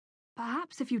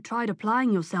Perhaps if you tried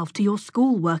applying yourself to your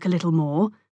schoolwork a little more.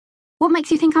 What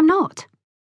makes you think I'm not?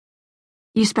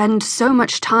 You spend so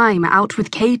much time out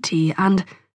with Katie and...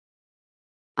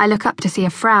 I look up to see a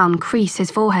frown crease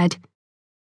his forehead.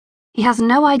 He has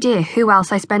no idea who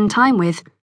else I spend time with,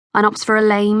 and opts for a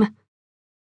lame...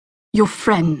 You're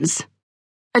friends,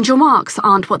 and your marks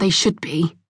aren't what they should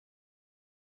be.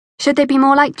 Should they be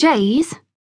more like Jay's?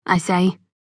 I say,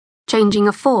 changing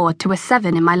a 4 to a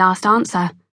 7 in my last answer.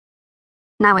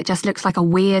 Now it just looks like a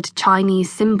weird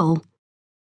Chinese symbol.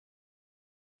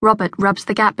 Robert rubs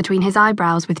the gap between his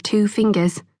eyebrows with 2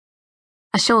 fingers,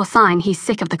 a sure sign he's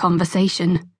sick of the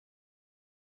conversation.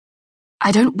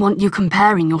 I don't want you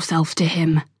comparing yourself to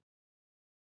him.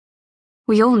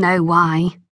 We all know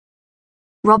why.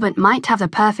 Robert might have the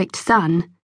perfect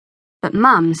son, but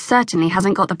Mum certainly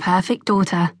hasn't got the perfect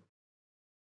daughter.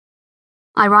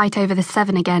 I write over the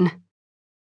 7 again.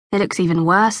 It looks even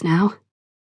worse now.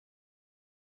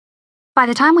 By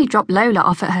the time we dropped Lola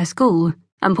off at her school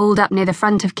and pulled up near the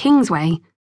front of Kingsway,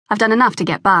 I've done enough to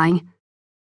get by,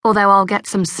 although I'll get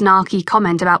some snarky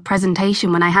comment about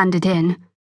presentation when I hand it in.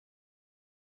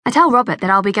 I tell Robert that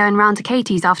I'll be going round to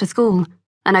Katie's after school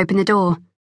and open the door,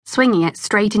 swinging it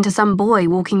straight into some boy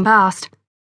walking past.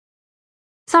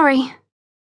 Sorry,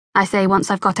 I say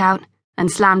once I've got out and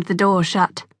slammed the door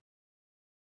shut.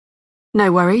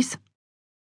 No worries.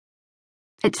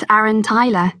 It's Aaron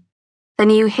Tyler, the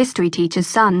new history teacher's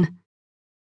son.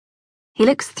 He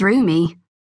looks through me,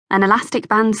 an elastic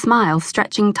band smile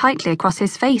stretching tightly across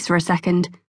his face for a second,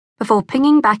 before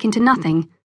pinging back into nothing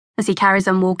as he carries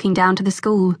on walking down to the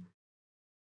school.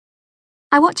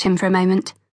 I watch him for a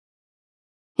moment.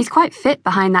 He's quite fit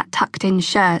behind that tucked-in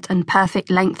shirt and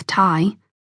perfect-length tie.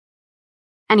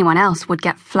 Anyone else would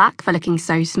get flack for looking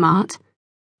so smart,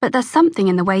 but there's something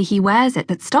in the way he wears it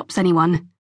that stops anyone,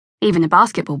 even the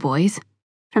basketball boys,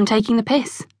 from taking the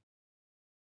piss.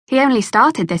 He only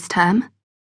started this term,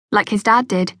 like his dad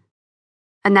did,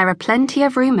 and there are plenty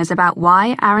of rumours about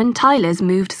why Aaron Tyler's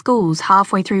moved schools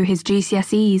halfway through his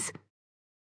GCSEs.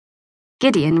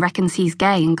 Gideon reckons he's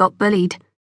gay and got bullied.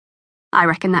 I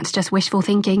reckon that's just wishful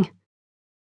thinking.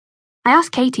 I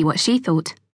asked Katie what she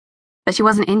thought, but she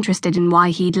wasn't interested in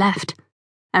why he'd left,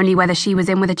 only whether she was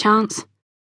in with a chance.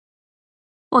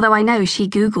 Although I know she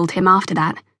Googled him after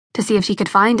that to see if she could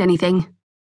find anything.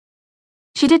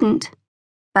 She didn't,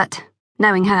 but,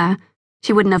 knowing her,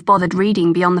 she wouldn't have bothered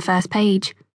reading beyond the first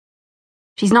page.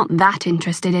 She's not that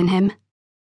interested in him.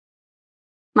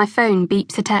 My phone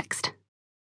beeps a text.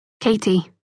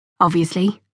 Katie,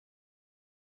 obviously.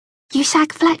 You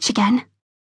shag Fletch again?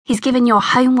 He's given your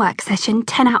homework session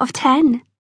 10 out of 10.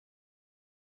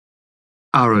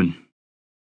 Aaron.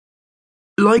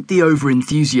 Like the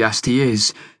over-enthusiast he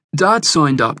is, Dad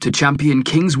signed up to champion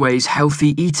Kingsway's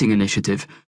healthy eating initiative,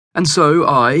 and so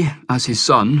I, as his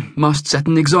son, must set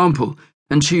an example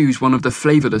and choose one of the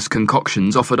flavourless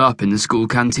concoctions offered up in the school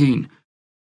canteen.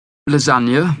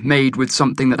 Lasagna, made with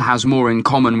something that has more in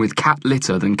common with cat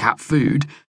litter than cat food,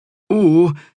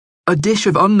 or a dish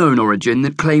of unknown origin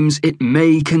that claims it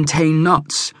may contain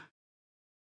nuts.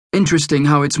 Interesting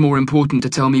how it's more important to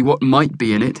tell me what might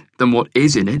be in it than what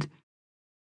is in it.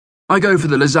 I go for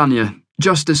the lasagna,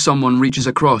 just as someone reaches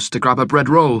across to grab a bread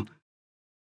roll.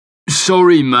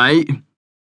 Sorry, mate.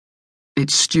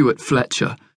 It's Stuart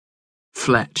Fletcher.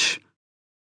 Fletch.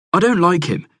 I don't like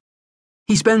him.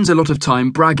 He spends a lot of time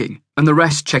bragging, and the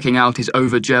rest checking out his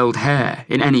over-gelled hair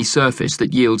in any surface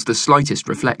that yields the slightest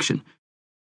reflection.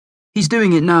 He's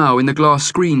doing it now in the glass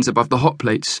screens above the hot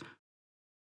plates.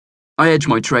 I edge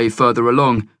my tray further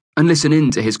along and listen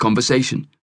in to his conversation.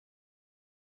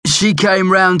 She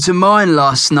came round to mine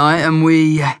last night and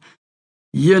we...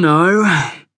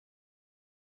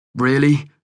 Really?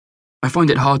 I find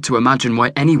it hard to imagine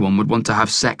why anyone would want to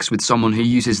have sex with someone who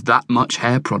uses that much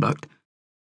hair product.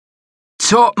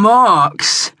 Top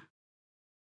marks!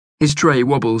 His tray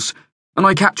wobbles, and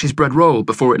I catch his bread roll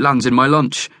before it lands in my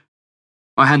lunch.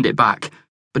 I hand it back,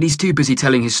 but he's too busy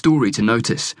telling his story to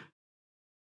notice.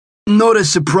 Not a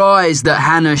surprise that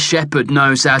Hannah Shepherd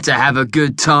knows how to have a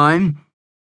good time.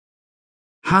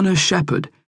 Hannah Shepherd.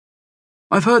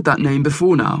 I've heard that name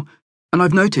before now, and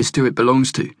I've noticed who it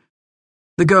belongs to.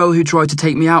 The girl who tried to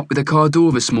take me out with a car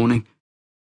door this morning.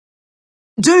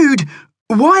 Dude,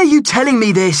 why are you telling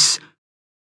me this?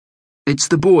 It's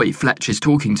the boy Fletch is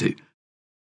talking to.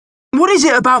 What is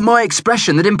it about my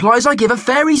expression that implies I give a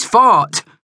fairy's fart?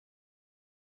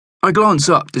 I glance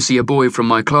up to see a boy from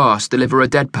my class deliver a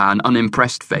deadpan,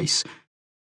 unimpressed face.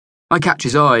 I catch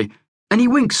his eye, and he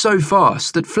winks so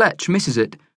fast that Fletch misses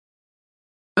it.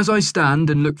 As I stand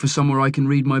and look for somewhere I can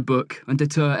read my book and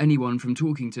deter anyone from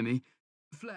talking to me,